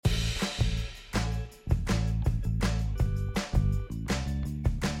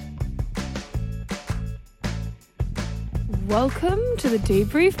welcome to the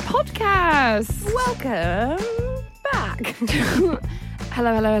Debrief Podcast. Welcome back.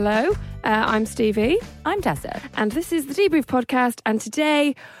 Hello. I'm Stevie. I'm Tessa. And this is the Debrief Podcast. And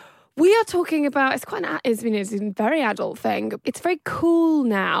today we are talking about, it's a very adult thing. It's very cool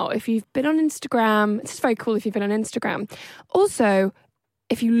now if you've been on Instagram. It's just very cool if you've been on Instagram. Also,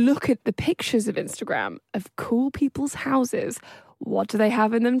 if you look at the pictures of Instagram of cool people's houses, what do they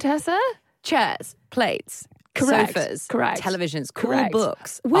have in them, Tessa? Chairs, plates, Correct. sofas, Correct. televisions, cool Correct.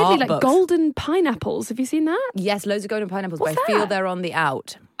 books, Weirdly, art like books. golden pineapples. Have you seen that? Yes, loads of golden pineapples, What's but I feel that? they're on the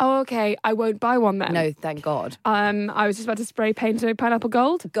out. Oh, okay. I won't buy one then. No, thank God. I was just about to spray paint a pineapple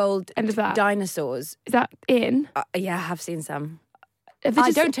gold. Gold End of that. dinosaurs. Is that in? Yeah, I have seen some. Have they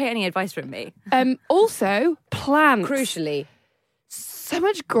just- Don't take any advice from me. Also, plants. Crucially, So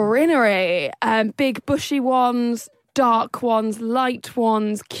much greenery. Big bushy ones, dark ones, light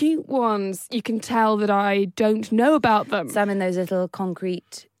ones, cute ones. You can tell that I don't know about them. some in those little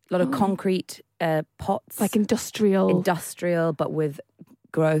concrete, lot of concrete pots. Like industrial but with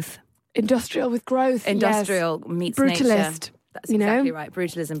growth. Industrial with growth. Industrial meets Brutalist. nature. That's you know? exactly right.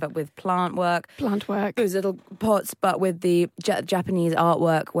 Brutalism, but with plant work. Yes. Plant work. Those little pots, but with the Japanese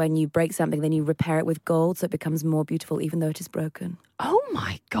artwork, when you break something, then you repair it with gold so it becomes more beautiful even though it is broken. Oh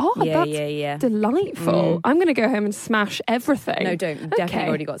my God. Yeah, that's yeah. delightful. I'm going to go home and smash everything. No, don't. You've definitely Okay.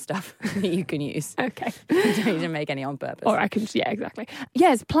 already got stuff that you can use. Okay. You don't need to make any on purpose. Or I can, yeah, exactly.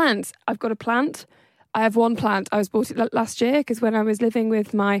 Yes, plants. I've got a plant. I have one plant. I was bought it last year because when I was living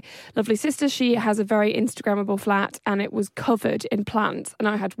with my lovely sister, she has a very Instagrammable flat and it was covered in plants and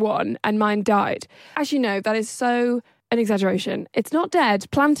I had one and mine died. As you know, that is so an exaggeration. It's not dead.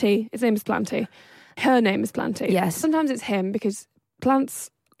 Planty. His name is Planty. Her name is Planty. Yes. Sometimes it's him because plants...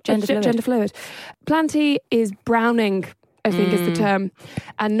 Gender fluid. Planty is browning, I think is the term.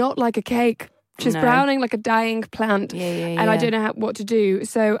 And not like a cake. She's No. browning like a dying plant. Yeah, And I don't know what to do.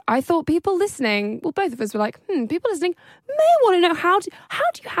 So I thought people listening, well, both of us were like, people listening may want to know how do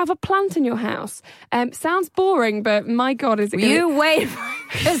you have a plant in your house? Sounds boring, but my God, is it You wait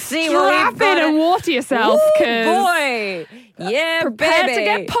to see what strap we've got. in and water yourself? Ooh, 'Cause boy. Yeah, prepare baby. to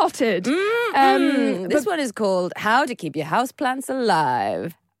get potted. This one is called How to Keep Your Houseplants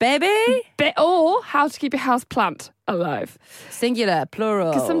Alive. Baby. Or how to keep your house plant alive. Singular,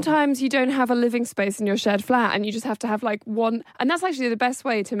 plural. Because sometimes you don't have a living space in your shared flat and you just have to have like one. And that's actually the best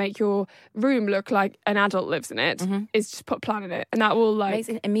way to make your room look like an adult lives in it, is just put a plant in it. And that will like... Makes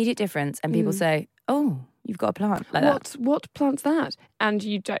an immediate difference. And people say, oh, you've got a plant like that. What plant's that? And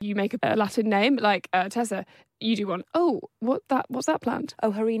you make a Latin name, like Tessa, you do one. Oh, what's that plant?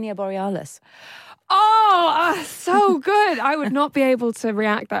 Oh, Harenia borealis. Oh, so good. I would not be able to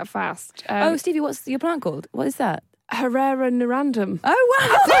react that fast. Oh, Stevie, what's your plant called? What is that? Herrera nerandum. Oh,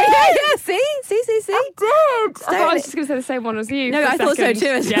 wow. Yeah. See? I thought I was just going to say the same one as you. No, for a I thought so second. too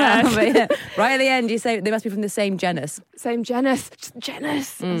as Yeah. well. But yeah. Right at the end, you say they must be from the same genus. Same genus.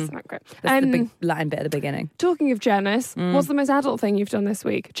 That's not great. That's the big Latin bit at the beginning. Talking of genus, what's the most adult thing you've done this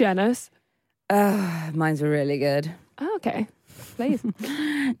week? Genus. Mine's were really good. Oh, okay. Please.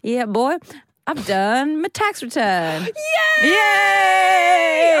 Yeah, boy. I've done my tax return. Yay!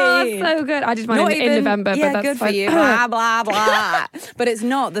 Yay! Oh, so good. I did mine in November, yeah, but that's good fine. for you. Blah, blah, blah. But it's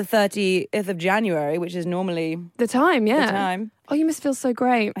not the 30th of January, which is normally The time, yeah. the time. Oh, you must feel so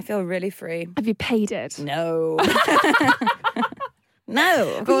great. I feel really free. Have you paid it? No.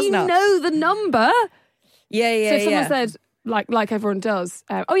 No, of course you not. know the number. Yeah. So if someone said, like everyone does,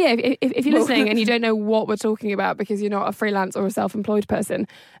 if you're listening and you don't know what we're talking about because you're not a freelance or a self-employed person,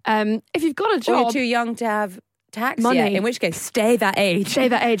 if you've got a or job... you're too young to have tax Money. yet, in which case, stay that age. Stay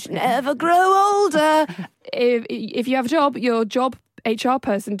that age. Never grow older. If you have a job, your job HR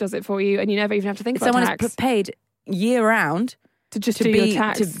person does it for you and you never even have to think If about someone tax. is paid year round to just to do your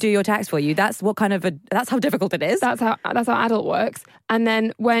tax. to do your tax for you, that's how difficult it is. That's how adult works. And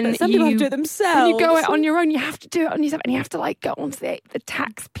then when Some people have to do it themselves. When you go out on your own, you have to do it on yourself, and you have to like go onto the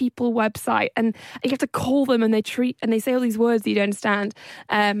tax people website, and you have to call them, and they say all these words that you don't understand,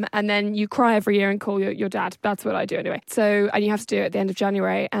 and then you cry every year and call your dad. That's what I do anyway. So, and you have to do it at the end of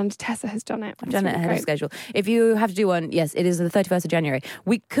January, and Tessa has done it. I've done it ahead of schedule. If you have to do one, yes, it is the 31st of January.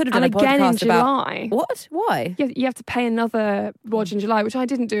 We could have done And a again in podcast about... July. What? Why? You have to pay another watch in July, which I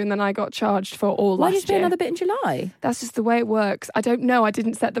didn't do, and then I got charged for all Why last did you pay year. another bit in July? That's just the way it works. I don't know. I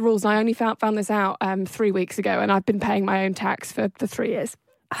didn't set the rules, and I only found this out 3 weeks ago, and I've been paying my own tax for 3 years.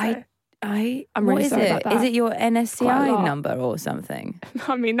 I'm what really is sorry it? about that. Is it your Quite a NSCI lot. number or something?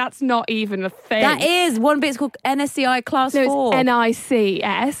 I mean, that's not even a thing. That is one bit's called NSCI Class No, 4. it's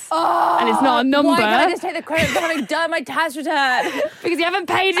NICS. And it's not a number. Why can't I just take the credit for having done my tax return? Because you haven't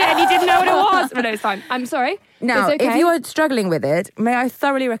paid it and you didn't know what it was. But no, it's fine. I'm sorry. Now, It's okay. if you are struggling with it, may I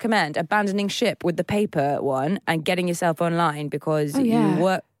thoroughly recommend abandoning ship with the paper one and getting yourself online because yeah. you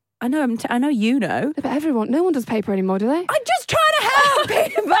work. I know. I know you know. But no one does paper anymore, do they? I'm just trying to help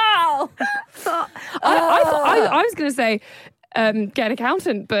people. I was going to say get an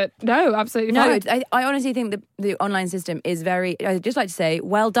accountant, but no, absolutely No, fine. I honestly think the online system is very. I'd just like to say,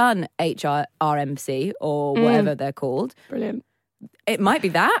 well done, HRMC or whatever they're called. Brilliant. It might be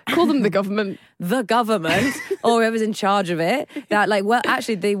that. Call them the government. The government or whoever's in charge of it. That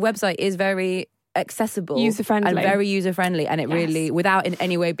actually the website is very accessible, User-friendly. and very user friendly, and it really, without in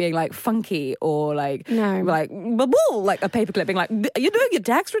any way being like funky or like No. like a paperclip being like, you doing your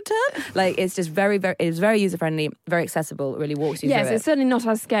tax return? Like it's just it's very user friendly, very accessible. It really walks you Yes, through it's certainly not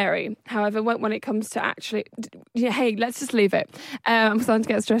as scary. However, when it comes to actually, hey, let's just leave it. I'm starting to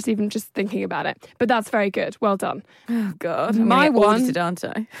get stressed even just thinking about it. But that's very good. Well done. Oh God, My I'm one- audited, aren't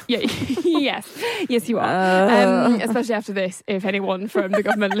I? Yeah, yes, you are. Especially after this, if anyone from the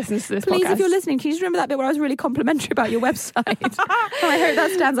government listens to this Please, podcast. if you're listening, can you just remember that bit where I was really complimentary about your website? I hope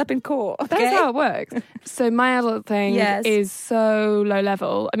that stands up in court. Okay? That's how it works. So my adult thing Yes. is so low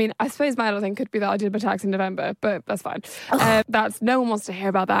level. I mean, I suppose my adult thing could be that I did my tax in November, but that's fine. That's no one wants to hear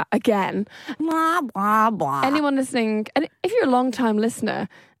about that again. Blah, blah, blah. Anyone listening, and if you're a long time listener,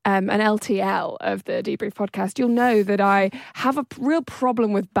 an LTL of the Debrief podcast, you'll know that I have a real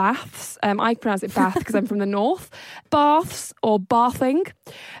problem with baths. I pronounce it bath because I'm from the north. Baths or bathing.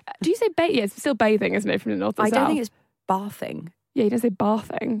 Do you say bathing? Yeah, it's still bathing, isn't it, from the north or I don't south? think it's bathing. Yeah, you don't say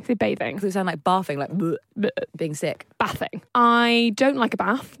bathing. You say bathing. Because it sounds like barfing, like bleh, Bleh. being sick. Bathing. I don't like a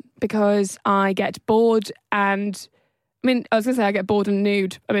bath because I get bored and... I mean, I was going to say I get bored and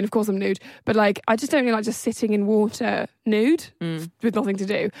nude. I mean, of course I'm nude. But, like, I just don't really like just sitting in water nude with nothing to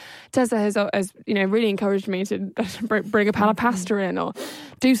do. Tessa has really encouraged me to bring a pan of pasta in or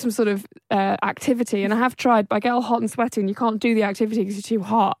do some sort of activity. And I have tried, but I get all hot and sweaty and you can't do the activity because you're too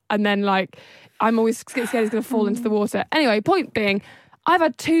hot. And then, like, I'm always scared it's going to fall into the water. Anyway, point being, I've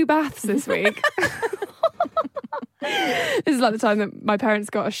had 2 baths this week. This is like the time that my parents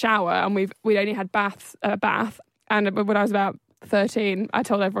got a shower and we'd only had a bath. And when I was about 13, I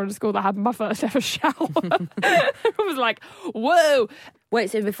told everyone at school that I had my first ever shower. I was like, whoa.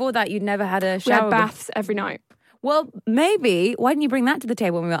 Wait, so before that you'd never had a We shower? had baths every night. Well, maybe. Why didn't you bring that to the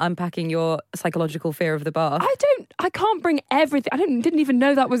table when we were unpacking your psychological fear of the bath? I can't bring everything. I didn't even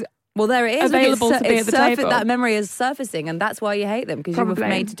know that was... Well, there it is. Available Look, to be at the table. That memory is surfacing, and that's why you hate them, because you were Probably.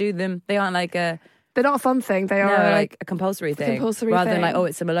 made to do them. They aren't like a... They're not a fun thing. They are like a compulsory thing. compulsory rather than thing. like, oh,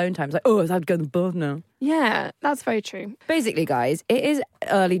 it's some alone time. It's like, oh, I have to go to the bath now. Yeah, that's very true. Basically, guys, it is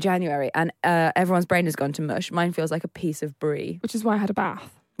early January and everyone's brain has gone to mush. Mine feels like a piece of brie. Which is why I had a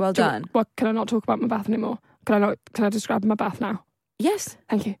bath. Well done. What, can I not talk about my bath anymore? Can I describe my bath now? Yes.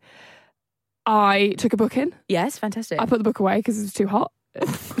 Thank you. I took a book in. Yes, fantastic. I put the book away because it was too hot.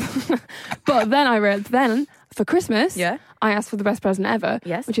 But then I read, for Christmas, Yeah. I asked for the best present ever,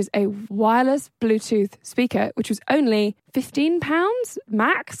 Yes. which is a wireless Bluetooth speaker, which was only £15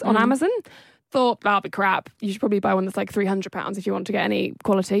 max on Amazon. Thought, that'll be crap. You should probably buy one that's like £300 if you want to get any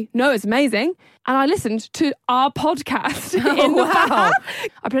quality. No, it's amazing. And I listened to our podcast in the bath.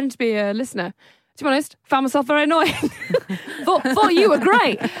 I pretended to be a listener. To be honest, found myself very annoying. thought you were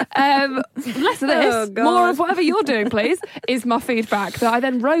great. Less of this, Oh, God. more of whatever you're doing, please, is my feedback that I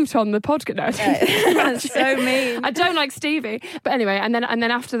then wrote on the podcast. No, That's so mean. I don't like Stevie. But anyway, and then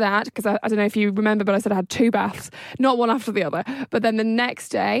after that, because I don't know if you remember, but I said I had 2 baths, not one after the other. But then the next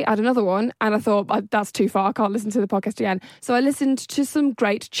day, I had another one, and I thought, that's too far. I can't listen to the podcast again. So I listened to some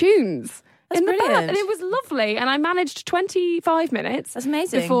great tunes. That's in the bath, brilliant. and it was lovely. And I managed 25 minutes. That's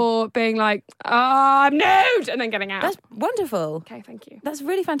amazing. Before being like, I'm nude, and then getting out. That's wonderful. Okay, thank you. That's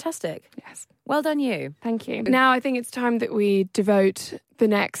really fantastic. Yes, Well done, you. thank you. Now I think it's time that we devote the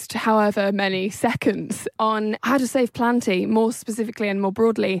next however many seconds on how to save planty, more specifically and more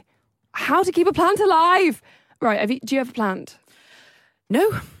broadly, how to keep a plant alive. Right, do you have a plant?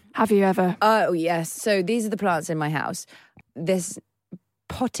 No. Have you ever? Oh, yes. So these are the plants in my house. This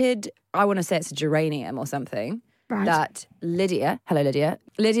potted, I want to say it's a geranium or something, Right. that Lydia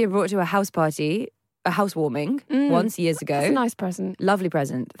brought to a house party, a housewarming once years ago. That's a nice present. Lovely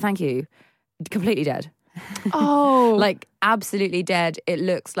present. Thank you. Completely dead. Oh, Like absolutely dead. It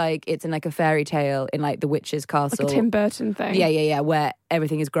looks like it's in like a fairy tale in like the witch's castle. like a Tim Burton thing. Yeah, where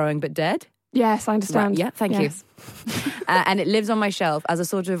everything is growing but dead. Yes, I understand. Right, yeah, thank you. And it lives on my shelf as a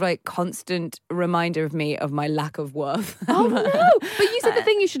sort of like constant reminder of me of my lack of worth. Oh no! But you said the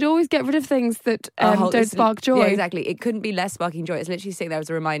thing, you should always get rid of things that don't spark joy. Yeah, exactly. It couldn't be less sparking joy. It's literally sitting there as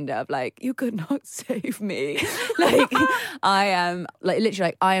a reminder of like, you could not save me. Like I am like literally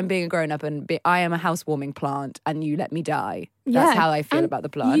like I am being a grown up and I am a housewarming plant and you let me die. That's how I feel about the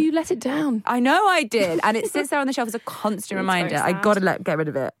plant. You let it down. I know I did. And it sits there on the shelf as a constant reminder. I got to get rid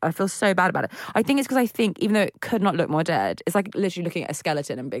of it. I feel so bad about it. I think it's because I think, even though it could not look more dead, it's like literally looking at a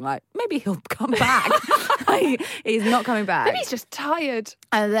skeleton and being like, maybe he'll come back. Like, he's not coming back. Maybe he's just tired.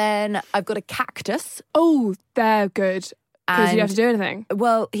 And then I've got a cactus. Oh, they're good. Because you don't have to do anything.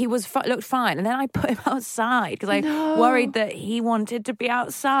 Well, he looked fine. And then I put him outside because I worried that he wanted to be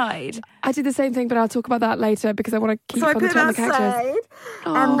outside. I did the same thing, but I'll talk about that later because I want to keep on the top of the cactus.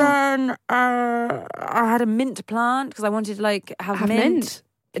 Oh. And then I had a mint plant because I wanted to like have mint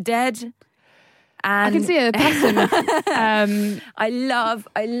dead. And I can see a person. I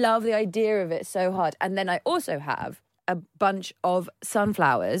love the idea of it so hard. And then I also have a bunch of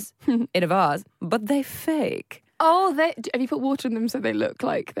sunflowers in a vase, but they're fake. Oh, have you put water in them so they look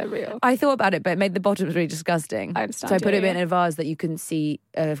like they're real? I thought about it, but it made the bottoms really disgusting. I understand. So I put it in a vase that you can see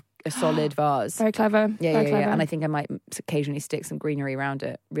a solid vase. Very clever. Yeah, Very clever. And I think I might occasionally stick some greenery around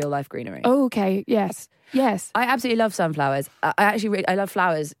it, real life greenery. Oh, okay. Yes. I absolutely love sunflowers. I love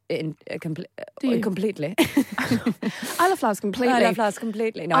flowers completely. I love flowers completely. I love flowers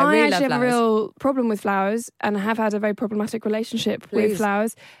completely. No, I really love flowers. I actually have a real problem with flowers, and I have had a very problematic relationship with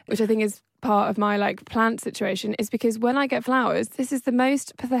flowers, which I think is part of my like plant situation, is because when I get flowers, this is the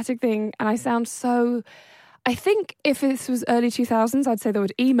most pathetic thing, and I sound so... I think if this was early 2000s, I'd say the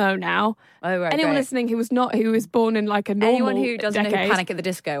word emo now. Oh, right. Anyone listening who was born in like a normal Anyone who doesn't decade, know who Panic at the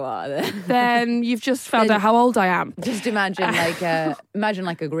Disco are, then you've just found out how old I am. Just imagine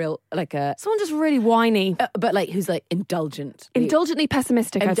like a grill, like a someone just really whiny, but like who's like indulgently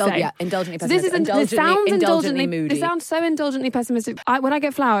pessimistic. I'd say, yeah, indulgently so pessimistic. This sounds indulgently moody. This sounds so indulgently pessimistic. When I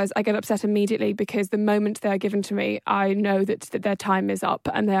get flowers, I get upset immediately because the moment they are given to me, I know that their time is up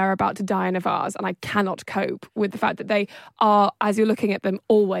and they are about to die in a vase, and I cannot cope with the fact that they are, as you're looking at them,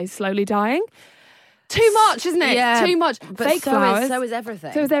 always slowly dying. Too much, isn't it? Yeah, too much. But fake flowers. So is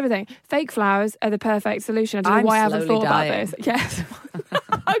everything. So is everything. Fake flowers are the perfect solution. I don't know why I haven't thought about this. Yes.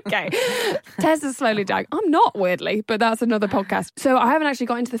 Okay. Tessa's slowly dying. I'm not, weirdly, but that's another podcast. So I haven't actually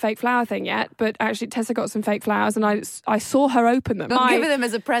got into the fake flower thing yet, but actually Tessa got some fake flowers and I saw her open them. I'm giving them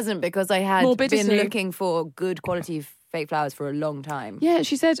as a present because I had been looking for good quality fake flowers for a long time. Yeah,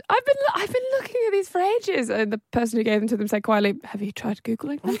 she said, I've been looking at these for ages. And the person who gave them to them said quietly, have you tried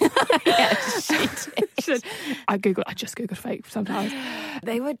Googling them? Yeah, she did. She said, I just Googled fake sunflowers.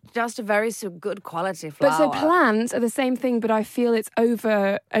 They were just a very good quality flower. But so plants are the same thing, but I feel it's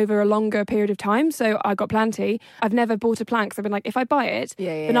over a longer period of time. So I got plenty. I've never bought a plant because I've been like, if I buy it,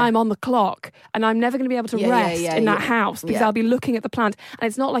 then I'm on the clock and I'm never going to be able to rest in that house because I'll be looking at the plant. And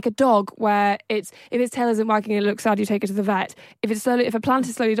it's not like a dog where if its tail isn't wagging and it looks sad, you take it to the vet. If a plant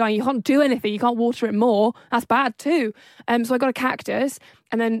is slowly dying, you can't do anything. You can't water it more. That's bad too. So I got a cactus,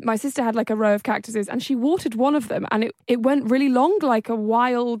 and then my sister had like a row of cactuses, and she watered one of them, and it went really long, like a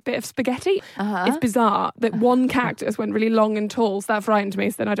wild bit of spaghetti. It's bizarre that one cactus went really long and tall. So that frightened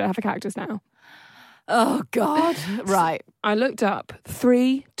me. So then I don't have a cactus now. Oh God! Right. I looked up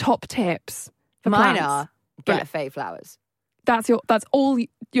 3 top tips for Mine plants. are get fake flowers. That's all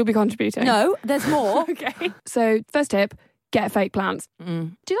you'll be contributing. No, there's more. Okay. So first tip, get fake plants.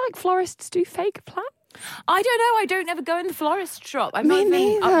 Do you like florists do fake plants? I don't know. I don't ever go in the florist shop. I've Me not even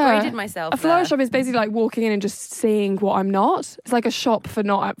neither. upgraded myself. A florist shop is basically like walking in and just seeing what I'm not. It's like a shop for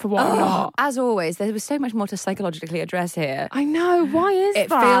what I'm not. As always, there was so much more to psychologically address here. I know. Why is it? It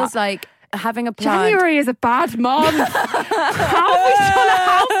that? feels like having a plant. January is a bad month. How have we done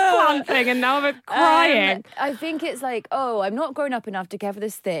a houseplant thing and now I'm crying? I think it's like, I'm not grown up enough to care for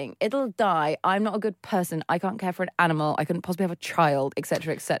this thing. It'll die. I'm not a good person. I can't care for an animal. I couldn't possibly have a child,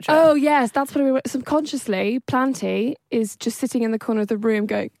 etc., etc. Oh, yes. That's what we were. Subconsciously, Planty is just sitting in the corner of the room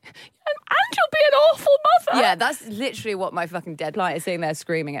going, and you'll be an awful mother. Yeah, that's literally what my fucking dead plant is sitting there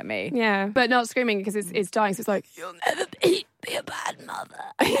screaming at me. Yeah, but not screaming because it's dying. So it's like, you'll never be a bad mother.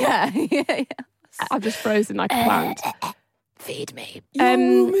 Yeah. I've just frozen like a plant. Feed me.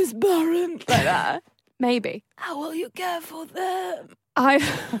 Miss Baron. Like that. Maybe. How will you care for them? I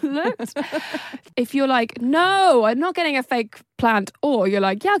looked. If you're like, no, I'm not getting a fake plant, or you're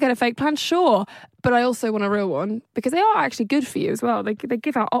like, yeah, I'll get a fake plant, sure, but I also want a real one, because they are actually good for you as well. They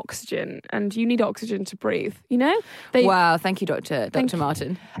give out oxygen, and you need oxygen to breathe, you know? Wow, thank you, Dr.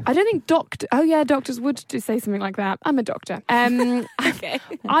 Martin. I don't think doctors would say something like that. I'm a doctor. Okay.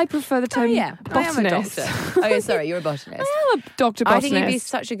 I prefer the term botanist. I am a doctor. Oh, yeah, sorry, you're a botanist. I am a doctor botanist. I think you'd be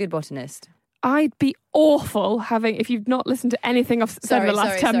such a good botanist. I'd be awful if you've not listened to anything I've said in the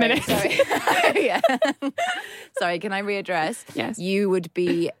last 10 minutes. Sorry. Yeah. Sorry, can I readdress? Yes. You would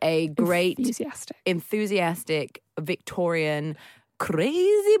be a great, enthusiastic, Victorian,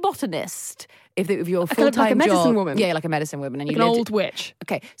 crazy botanist. If your full-time like a medicine job, woman. Yeah, like a medicine woman. And like you an old witch.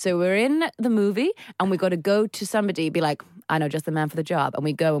 Okay, so we're in the movie and we got to go to somebody, be like, I know just the man for the job. And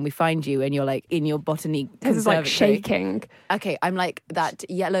we go and we find you and you're like in your botany conservatory. This is like shaking. Okay, I'm like that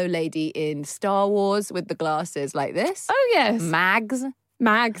yellow lady in Star Wars with the glasses like this. Oh, yes.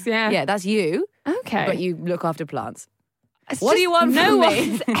 Mags, yeah. Yeah, that's you. Okay. But you look after plants. What do you want from me? No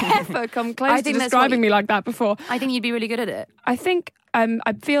one's ever come close to describing me like that before. I think you'd be really good at it. I think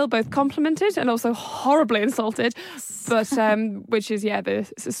I feel both complimented and also horribly insulted, but which is,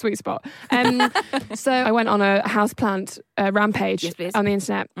 it's a sweet spot. So I went on a houseplant rampage on the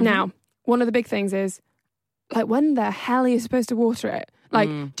internet. Mm-hmm. Now, one of the big things is, like, when the hell are you supposed to water it?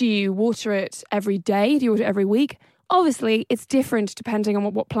 Like, do you water it every day? Do you water it every week? Obviously, it's different depending on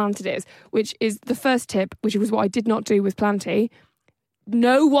what plant it is, which is the first tip, which was what I did not do with Planty.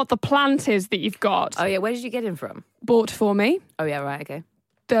 Know what the plant is that you've got. Oh, yeah. Where did you get him from? Bought for me. Oh, yeah, right, okay.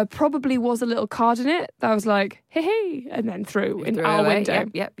 There probably was a little card in it that I was like, hey, and then threw in our window.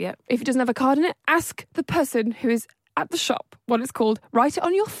 Yep. If it doesn't have a card in it, ask the person who is at the shop what it's called. Write it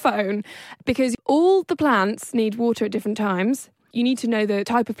on your phone, because all the plants need water at different times. You need to know the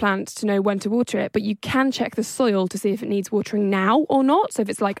type of plant to know when to water it, but you can check the soil to see if it needs watering now or not. So if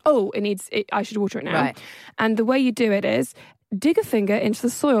it's like, I should water it now. Right. And the way you do it is dig a finger into the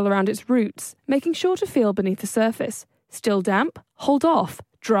soil around its roots, making sure to feel beneath the surface. Still damp, hold off.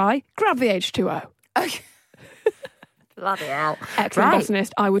 Dry, grab the H2O. Okay. Bloody hell. Excellent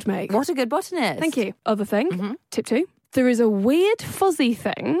botanist, I would make. What a good botanist. Thank you. Other thing, tip 2. There is a weird fuzzy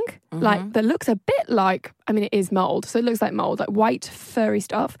thing, like that looks a bit like, it is mold. So it looks like mold, like white furry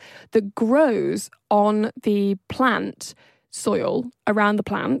stuff that grows on the plant soil around the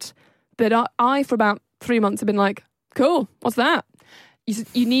plant. That I for about 3 months have been like, cool, what's that?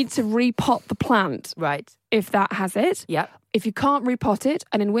 You need to repot the plant. Right. If that has it. Yep. If you can't repot it,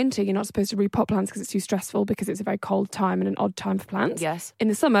 and in winter you're not supposed to repot plants because it's too stressful, because it's a very cold time and an odd time for plants. Yes. In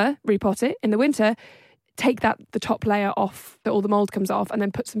the summer, repot it. In the winter, take the top layer off, that all the mold comes off, and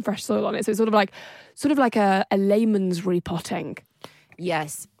then put some fresh soil on it. So it's sort of like a layman's repotting.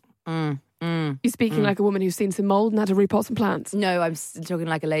 Yes. You're speaking like a woman who's seen some mold and had to repot some plants. No, I'm talking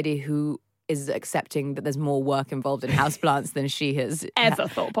like a lady who is accepting that there's more work involved in houseplants than she has ever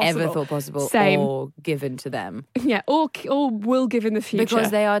thought possible. Same. Or given to them. Yeah, or will give in the future.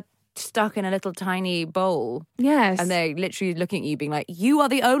 Because they are stuck in a little tiny bowl. Yes. And they're literally looking at you being like, you are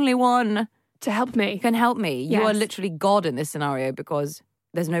the only one to help me. Can help me. Yes. You are literally God in this scenario, because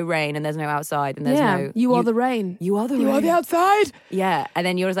there's no rain and there's no outside and there's you are the rain. You are the rain. You are the outside. Yeah. And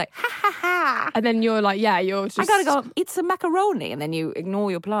then you're just like, ha ha ha. And then you're like, you're just, I gotta go eat some macaroni, and then you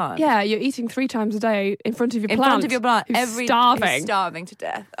ignore your plant. Yeah, you're eating 3 times a day in front of your plant. In front of your plant. Who's starving to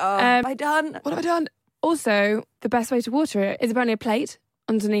death. Oh, what have I done? What have I done? Also, the best way to water it is apparently a plate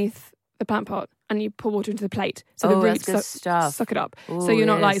underneath the plant pot, and you pour water into the plate, so the roots suck it up. Ooh, so you're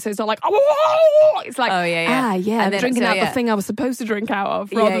not yes. so it's not like, it's like, I'm drinking out the thing I was supposed to drink out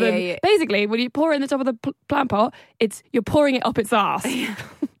of, rather than basically when you pour it in the top of the plant pot, you're pouring it up its arse.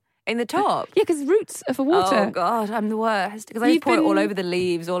 In the top? Yeah, because roots are for water. Oh, God, I'm the worst. Because I just pour it all over the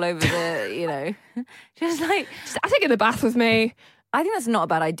leaves, all over the, just like... I take it in the bath with me. I think that's not a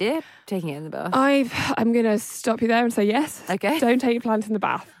bad idea, taking it in the bath. I'm going to stop you there and say yes. Okay. Don't take your plant in the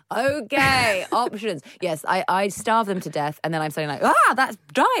bath. Okay, options. Yes, I starve them to death, and then I'm saying like, that's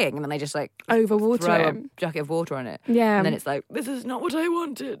dying, and then I just like overwater throw it. a bucket of water on it. Yeah. And then it's like, this is not what I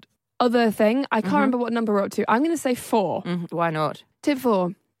wanted. Other thing, I can't remember what number we're up to. I'm going to say 4. Why not? Tip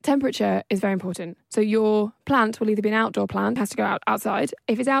 4. Temperature is very important. So your plant will either be an outdoor plant, has to go outside.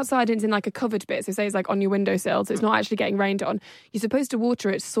 If it's outside and it's in like a covered bit, so say it's like on your windowsill, so it's not actually getting rained on, you're supposed to water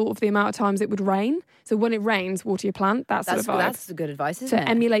it sort of the amount of times it would rain. So when it rains, water your plant. That's good advice, isn't it? To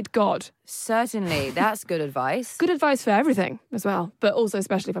emulate God. Certainly, that's good advice. Good advice for everything as well, but also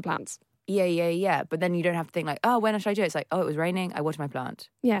especially for plants. Yeah. But then you don't have to think like, when should I do it? It's like, it was raining, I water my plant.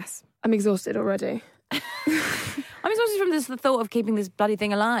 Yes. I'm exhausted already. I mean, it's also from the thought of keeping this bloody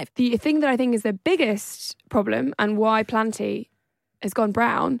thing alive. The thing that I think is the biggest problem and why Planty has gone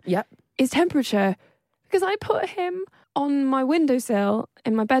brown is temperature. Because I put him on my windowsill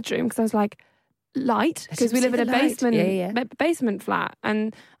in my bedroom because I was like, light, because we live in a basement flat.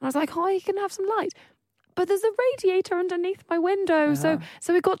 And I was like, oh, you can have some light. But there's a radiator underneath my window. So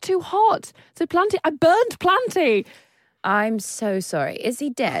it got too hot. So I burned Planty. I'm so sorry. Is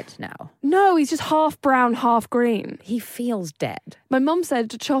he dead now? No, he's just half brown, half green. He feels dead. My mum said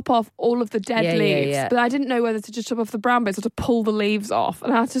to chop off all of the dead leaves, but I didn't know whether to just chop off the brown bits or to pull the leaves off.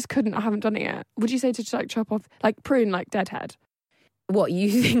 And I just couldn't. I haven't done it yet. Would you say to like chop off, like prune, like dead head? What, you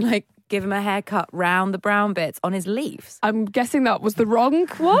think like give him a haircut round the brown bits on his leaves? I'm guessing that was the wrong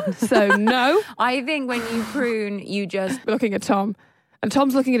one, so no. I think when you prune, you just... Looking at Tom. And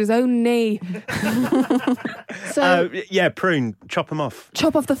Tom's looking at his own knee. So prune. Chop them off.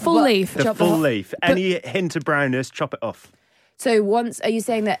 Chop off the full leaf. The full leaf. Any hint of brownness, chop it off. So are you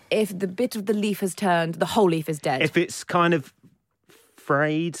saying that if the bit of the leaf has turned, the whole leaf is dead? If it's kind of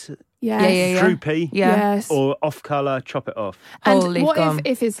frayed, droopy, or off colour, chop it off. And what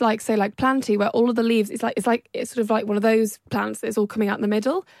if it's like, say, like Planty, where all of the leaves, it's sort of like one of those plants that's all coming out in the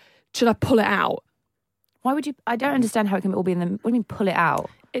middle. Should I pull it out? Why would you? I don't understand how it can all be in the... What do you mean pull it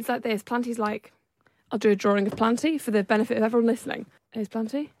out? It's like this. Planty's like... I'll do a drawing of Planty for the benefit of everyone listening. Here's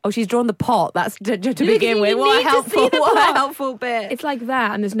Planty. Oh, she's drawn the pot. That's to begin with. What a helpful bit. It's like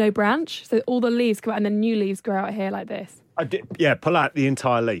that, and there's no branch. So all the leaves come out, and then new leaves grow out here like this. Pull out the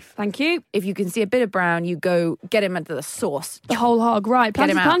entire leaf. Thank you. If you can see a bit of brown, you go get him into the source. The whole hog, right.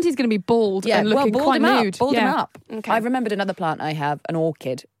 Planty's going to be bald and looking quite nude. Bald him up. Okay. I remembered another plant I have, an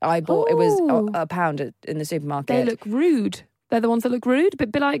orchid. I bought, it was a pound in the supermarket. They look rude. They're the ones that look rude, a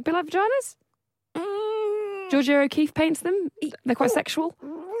bit like vaginas. Georgia O'Keeffe paints them. They're quite sexual.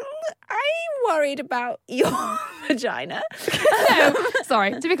 I'm worried about your vagina. No,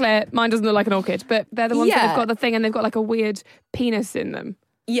 sorry. To be clear, mine doesn't look like an orchid, but they're the ones that have got the thing and they've got like a weird penis in them.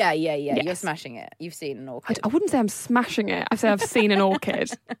 Yeah. Yes. You're smashing it. You've seen an orchid. I wouldn't say I'm smashing it. I say I've seen an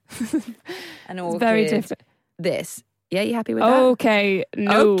orchid. An orchid. It's very different. This. Yeah, you happy with that? Okay.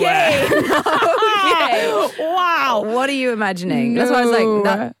 No. Okay. Wow. What are you imagining? No. That's why I was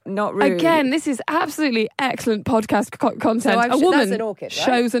like, not rude. Again, this is absolutely excellent podcast content. So a woman that's an orchid, right?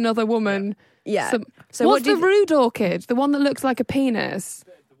 shows another woman. Yeah. So what's the rude orchid? The one that looks like a penis?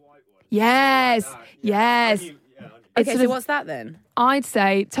 The white one. Yes. Okay, so what's that then? I'd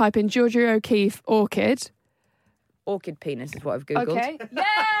say type in Georgia O'Keeffe orchid. Orchid penis is what I've Googled. Okay.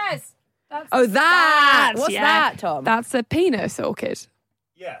 Yes. What's that, Tom? That's a penis orchid.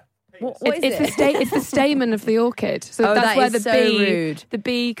 Yeah. What is it? It's the stamen of the orchid. So that's where the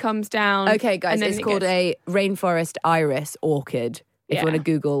bee comes down. Okay, guys, it's called a rainforest iris orchid. If you want to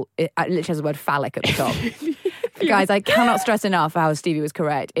Google, it literally has the word phallic at the top. Guys, I cannot stress enough how Stevie was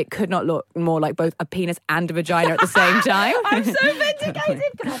correct. It could not look more like both a penis and a vagina at the same time. I'm so vindicated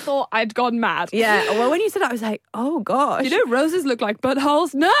because I thought I'd gone mad. Yeah, well, when you said that, I was like, oh gosh. You know, roses look like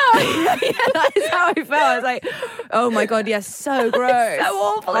buttholes? No! Yeah, that is how I felt. I was like, oh my God, yes, so gross. It's so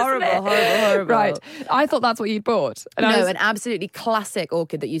awful, horrible. Right, I thought that's what you'd bought. And an absolutely classic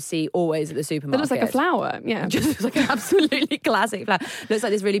orchid that you see always at the supermarket. It looks like a flower, yeah. Just looks like an absolutely classic flower. Looks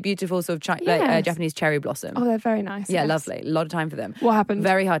like this really beautiful sort of Japanese cherry blossom. Oh, they're very nice. Yeah, lovely. A lot of time for them. What happened?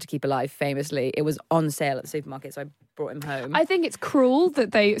 Very hard to keep alive, famously. It was on sale at the supermarket, so I brought him home. I think it's cruel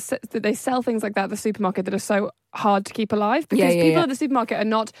that they sell things like that at the supermarket that are so hard to keep alive because people at the supermarket are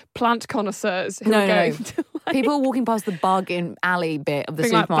not plant connoisseurs who are going to people are walking past the bargain alley bit of the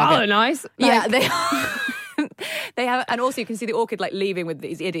supermarket. Like, oh, nice. Yeah, they are. They have, and also you can see the orchid like leaving with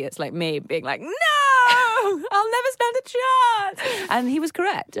these idiots like me being like, no, I'll never stand a chance. And he was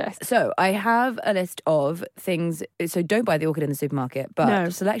correct. Yes. So I have a list of things. So don't buy the orchid in the supermarket, but a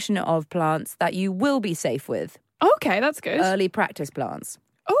selection of plants that you will be safe with. Okay, that's good. Early practice plants.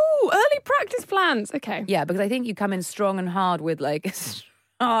 Oh, early practice plants. Okay. Yeah, because I think you come in strong and hard with like a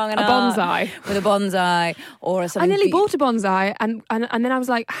bonsai. With a bonsai or something. I nearly bought a bonsai and then I was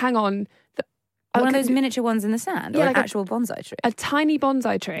like, hang on. One of those miniature ones in the sand, or like an actual bonsai tree? A tiny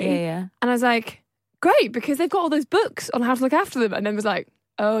bonsai tree. Yeah. And I was like, great, because they've got all those books on how to look after them. And then was like,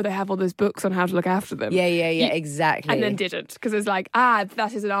 oh, they have all those books on how to look after them. Yeah, exactly. And then didn't, because it's like,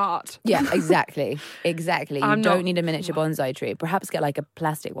 that is an art. Yeah, exactly. You don't need a miniature bonsai tree. Perhaps get like a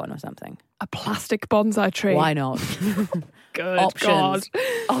plastic one or something. A plastic bonsai tree. Why not? Good Options.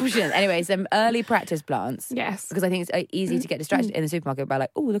 God. Anyway, some early practice plants. Yes. Because I think it's easy to get distracted in the supermarket by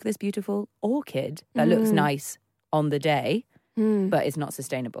like, oh, look at this beautiful orchid that looks nice on the day, but it's not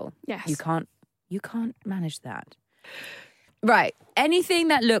sustainable. Yes. You can't manage that. Right. Anything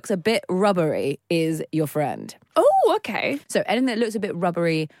that looks a bit rubbery is your friend. Oh, Oh, okay. So anything that looks a bit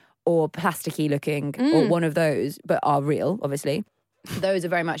rubbery or plasticky looking, or one of those, but are real, obviously, those are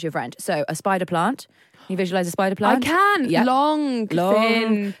very much your friend. So a spider plant. Can you visualise a spider plant? I can. Yep. Long,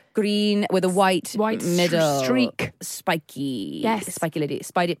 thin, green with a white middle streak. Spiky. Yes. Spiky lady.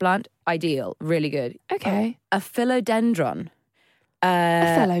 Spider plant. Ideal. Really good. Okay. A philodendron. A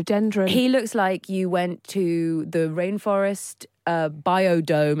philodendron. He looks like you went to the rainforest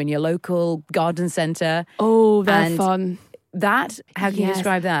biodome in your local garden centre. Oh, they're fun. That, how can you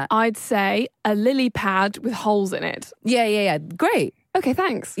describe that? I'd say a lily pad with holes in it. Yeah. Great. Okay,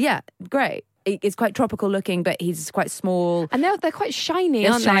 thanks. Yeah, great. It's quite tropical looking, but he's quite small. And they're quite shiny,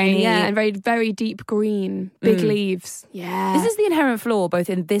 aren't they? Yeah, and very, very deep green, big leaves. Yeah. This is the inherent flaw both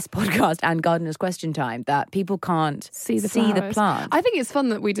in this podcast and Gardener's Question Time, that people can't see the plant. I think it's fun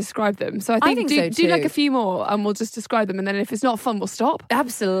that we describe them. So I think so do like a few more and we'll just describe them. And then if it's not fun, we'll stop.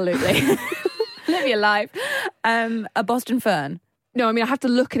 Absolutely. Live your life. A Boston fern. No, I mean, I have to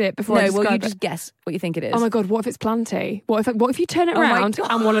look at it before I describe it. Just guess what you think it is. Oh my God, what if it's planty? What if you turn it around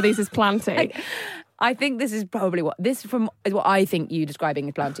and one of these is planty? I think this is probably is what I think you describing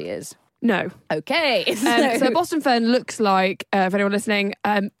a planty is. No. Okay. So a Boston fern looks like, for anyone listening,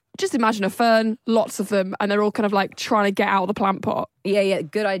 just imagine a fern, lots of them, and they're all kind of like trying to get out of the plant pot. Yeah,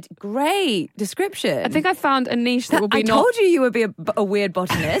 good idea. Great description. I think I found a niche that will be told you would be a weird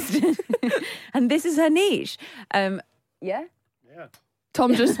botanist. And this is her niche. Yeah? Yeah.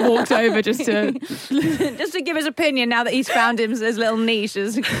 Tom just walked over just to give his opinion now that he's found his little niche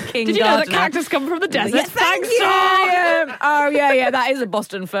as king. Did you know that cactus come from the desert? Yes, thanks, Tom. Oh yeah, that is a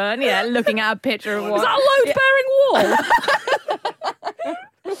Boston fern. Yeah, looking at a picture of one. Is that a load-bearing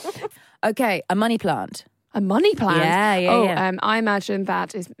wall? Okay, a money plant. A money plant? Yeah. I imagine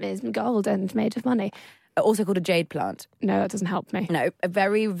that is gold and made of money. Also called a jade plant. No, that doesn't help me. No, a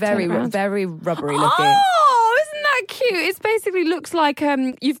very, very, very rubbery looking. Oh, isn't that cute? It basically looks like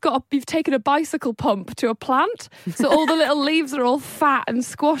you've taken a bicycle pump to a plant, so all the little leaves are all fat and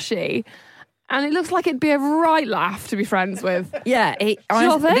squashy. And it looks like it'd be a right laugh to be friends with. Yeah,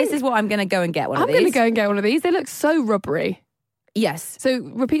 this is what I'm going to go and get one of these. I'm going to go and get one of these. They look so rubbery. Yes. So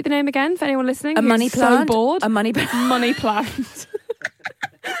repeat the name again for anyone listening. A money plant. So bored. A money plant. Money plant.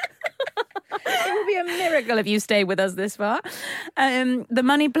 It will be a miracle if you stay with us this far. The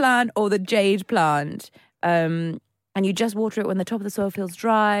money plant or the jade plant. And you just water it when the top of the soil feels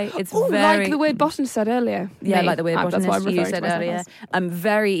dry. It's very... like the weird botanist said earlier. Yeah, like the weird botanist that's what you said earlier.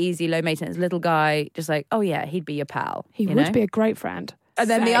 Very easy, low maintenance, little guy, just like, oh yeah, he'd be your pal. He would be a great friend. And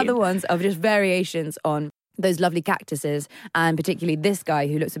then the other ones are just variations on those lovely cactuses, and particularly this guy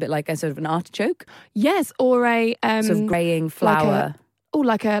who looks a bit like a sort of an artichoke. Yes, or a... sort of greying flower.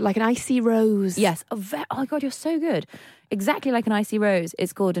 Like an icy rose. Yes. Oh my God, you're so good. Exactly like an icy rose.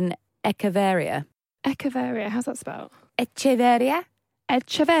 It's called an echeveria. Echeveria, how's that spelled? Echeveria.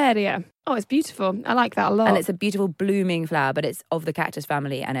 Oh, it's beautiful. I like that a lot. And it's a beautiful blooming flower, but it's of the cactus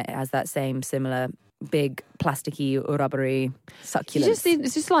family, and it has that same similar big plasticky, rubbery succulence.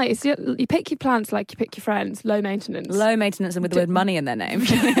 You pick your plants like you pick your friends. Low maintenance. Low maintenance, and with the word money in their name.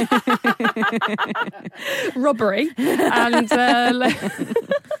 Rubbery. And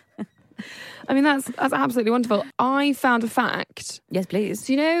I mean, that's absolutely wonderful. I found a fact. Yes, please.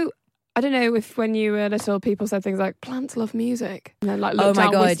 So, I don't know if when you were little, people said things like plants love music, and then like looked oh my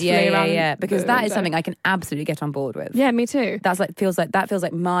out God, wistfully yeah, because that is something I can absolutely get on board with. Yeah, me too. That feels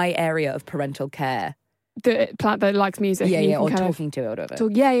like my area of parental care. The plant that likes music, or talking to it or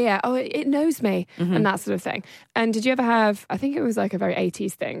whatever. Oh, it knows me, and that sort of thing. And did you ever have? I think it was like a very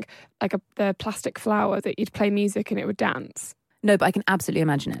 80s thing, like the plastic flower that you'd play music and it would dance. No, but I can absolutely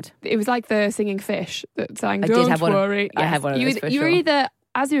imagine it. It was like the singing fish that sang. I Don't did have one. worry. I have one of those. You were either.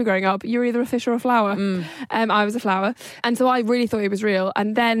 As you were growing up, you were either a fish or a flower. I was a flower. And so I really thought it was real.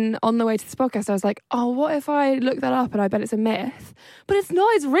 And then on the way to this podcast, I was like, oh, what if I look that up and I bet it's a myth? But it's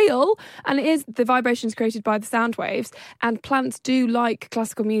not, it's real. And it is the vibrations created by the sound waves. And plants do like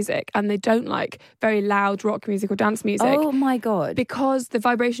classical music, and they don't like very loud rock music or dance music. Oh my God. Because the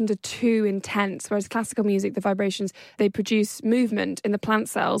vibrations are too intense. Whereas classical music, the vibrations, they produce movement in the plant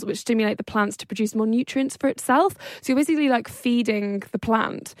cells, which stimulate the plants to produce more nutrients for itself. So you're basically like feeding the plant,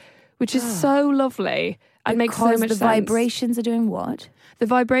 which is so lovely and makes so much sense. Because the vibrations are doing what? The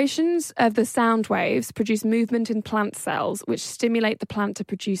vibrations of the sound waves produce movement in plant cells, which stimulate the plant to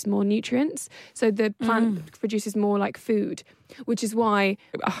produce more nutrients. So the plant produces more like food. Which is why,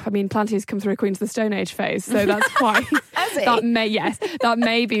 Planty has come through a Queen of the Stone Age phase, so that's why. That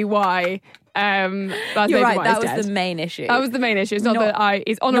may be why. You're right. That was the main issue. That was the main issue. It's not that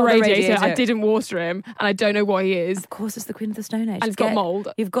he's on a radiator. I didn't water him, and I don't know what he is. Of course, it's the Queen of the Stone Age. And it's got mould.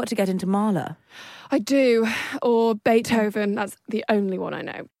 You've got to get into Mahler. I do, or Beethoven. That's the only one I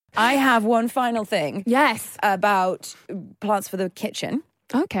know. I have one final thing. Yes, about plants for the kitchen.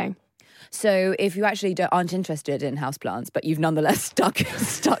 Okay. So if you actually aren't interested in houseplants, but you've nonetheless stuck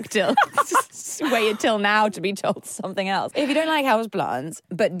till waited till now to be told something else. If you don't like houseplants,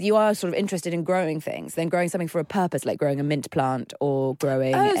 but you are sort of interested in growing things, then growing something for a purpose, like growing a mint plant or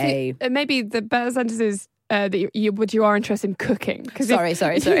growing maybe the better sentence is that you are interested in cooking. Sorry.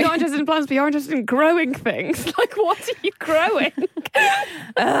 You're not interested in plants, but you're interested in growing things. Like, what are you growing?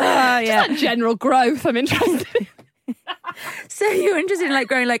 Just that general growth I'm interested in. So you're interested in like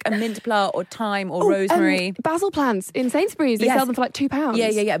growing like a mint plant or thyme or rosemary? Basil plants in Sainsbury's. They sell them for like £2.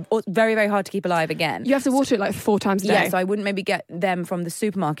 Yeah. Very, very hard to keep alive again. You have to water it like 4 times a day. Yeah, so I wouldn't maybe get them from the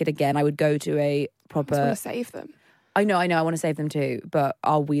supermarket again. I would go to a proper... I just want to save them. I know. I want to save them too. But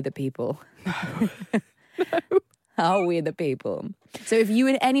are we the people? No. Are we the people? So if you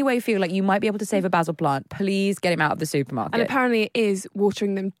in any way feel like you might be able to save a basil plant, please get him out of the supermarket. And apparently it is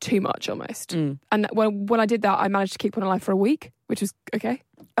watering them too much almost. And when I did that, I managed to keep one alive for a week, which was okay.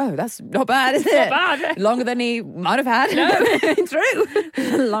 Oh, that's not bad, is it? Not bad. Longer than he might have had. No, true.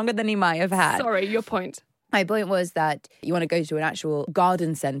 Longer than he might have had. Sorry, your point. My point was that you want to go to an actual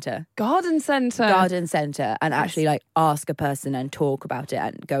garden centre. Garden centre And actually like ask a person and talk about it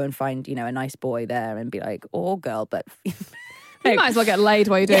and go and find, a nice boy there and be like, or girl, but... You might as well get laid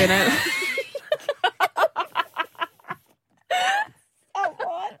while you're doing it.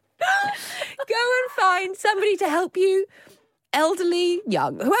 Go and find somebody to help you. Elderly,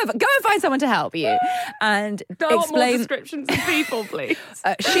 young, whoever. Go and find someone to help you and explain more descriptions of people, please.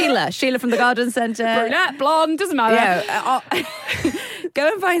 Sheila from the garden centre. Brunette, blonde, doesn't matter. Yeah,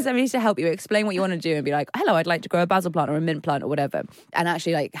 go and find somebody to help you. Explain what you want to do and be like, hello, I'd like to grow a basil plant or a mint plant or whatever, and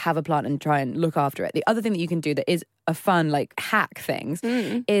actually like have a plant and try and look after it. The other thing that you can do that is a fun like hack things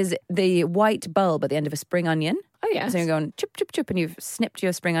is the white bulb at the end of a spring onion. Oh, yes. So you're going chip, chip, chip, and you've snipped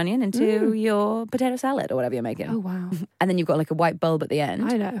your spring onion into your potato salad or whatever you're making. Oh, wow. And then you've got like a white bulb at the end.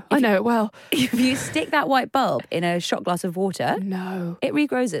 I know it well. If you stick that white bulb in a shot glass of water, it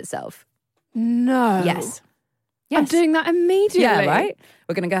regrows itself. No. Yes. I'm doing that immediately. Yeah, right?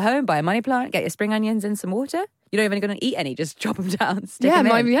 We're going to go home, buy a money plant, get your spring onions in some water. You're not even going to eat any, just chop them down, stick them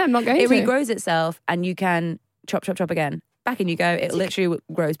in. I'm not going to. It regrows itself and you can chop, chop, chop again. Back in you go. It literally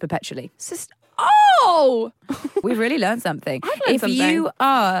grows perpetually. Oh! We've really learned something. If you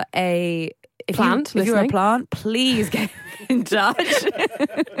are a plant, if you're a plant, please get in touch.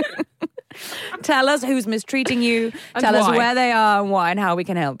 Tell us who's mistreating you. Tell us where they are and why and how we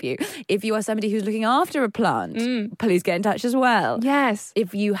can help you. If you are somebody who's looking after a plant, please get in touch as well. Yes.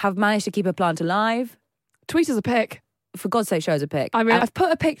 If you have managed to keep a plant alive, tweet us a pic. For God's sake, show us a pic. I've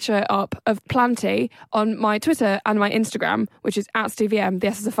put a picture up of Planty on my Twitter and my Instagram, which is @StevieM, the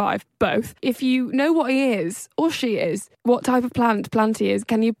S is a 5, both. If you know what he is, or she is, what type of plant Planty is,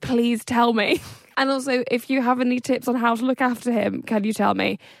 can you please tell me? And also, if you have any tips on how to look after him, can you tell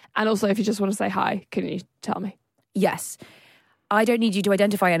me? And also, if you just want to say hi, can you tell me? Yes. I don't need you to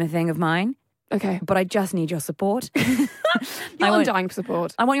identify anything of mine. Okay. But I just need your support. Your undying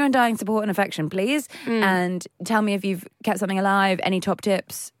support. I want your undying support and affection, please. And tell me if you've kept something alive, any top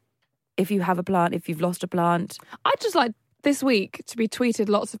tips, if you have a plant, if you've lost a plant. I'd just like this week to be tweeted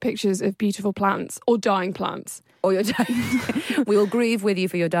lots of pictures of beautiful plants or dying plants. Or your dying. We will grieve with you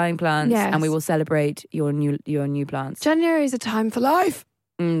for your dying plants, and we will celebrate your new plants. January is a time for life.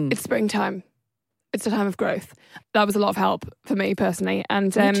 It's springtime. It's a time of growth. That was a lot of help for me personally.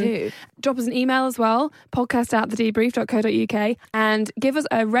 And me too. Drop us an email as well, podcast@thedebrief.co.uk, and give us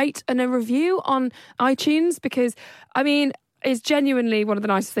a rate and a review on iTunes, because, it's genuinely one of the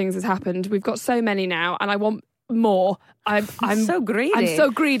nicest things that's happened. We've got so many now, and I want more. I'm so greedy. I'm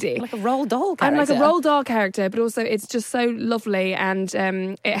so greedy. Like a Roald Dahl character. I'm like a Roald Dahl character, but also it's just so lovely, and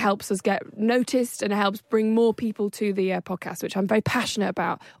it helps us get noticed, and it helps bring more people to the podcast, which I'm very passionate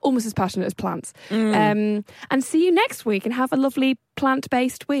about, almost as passionate as plants. And see you next week, and have a lovely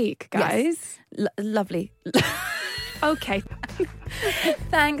plant-based week, guys. Yes. Lovely. Okay.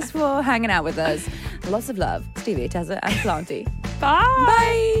 Thanks for hanging out with us. Lots of love. Stevie, Tessa and Planty. Bye.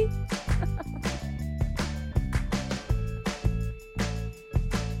 Bye.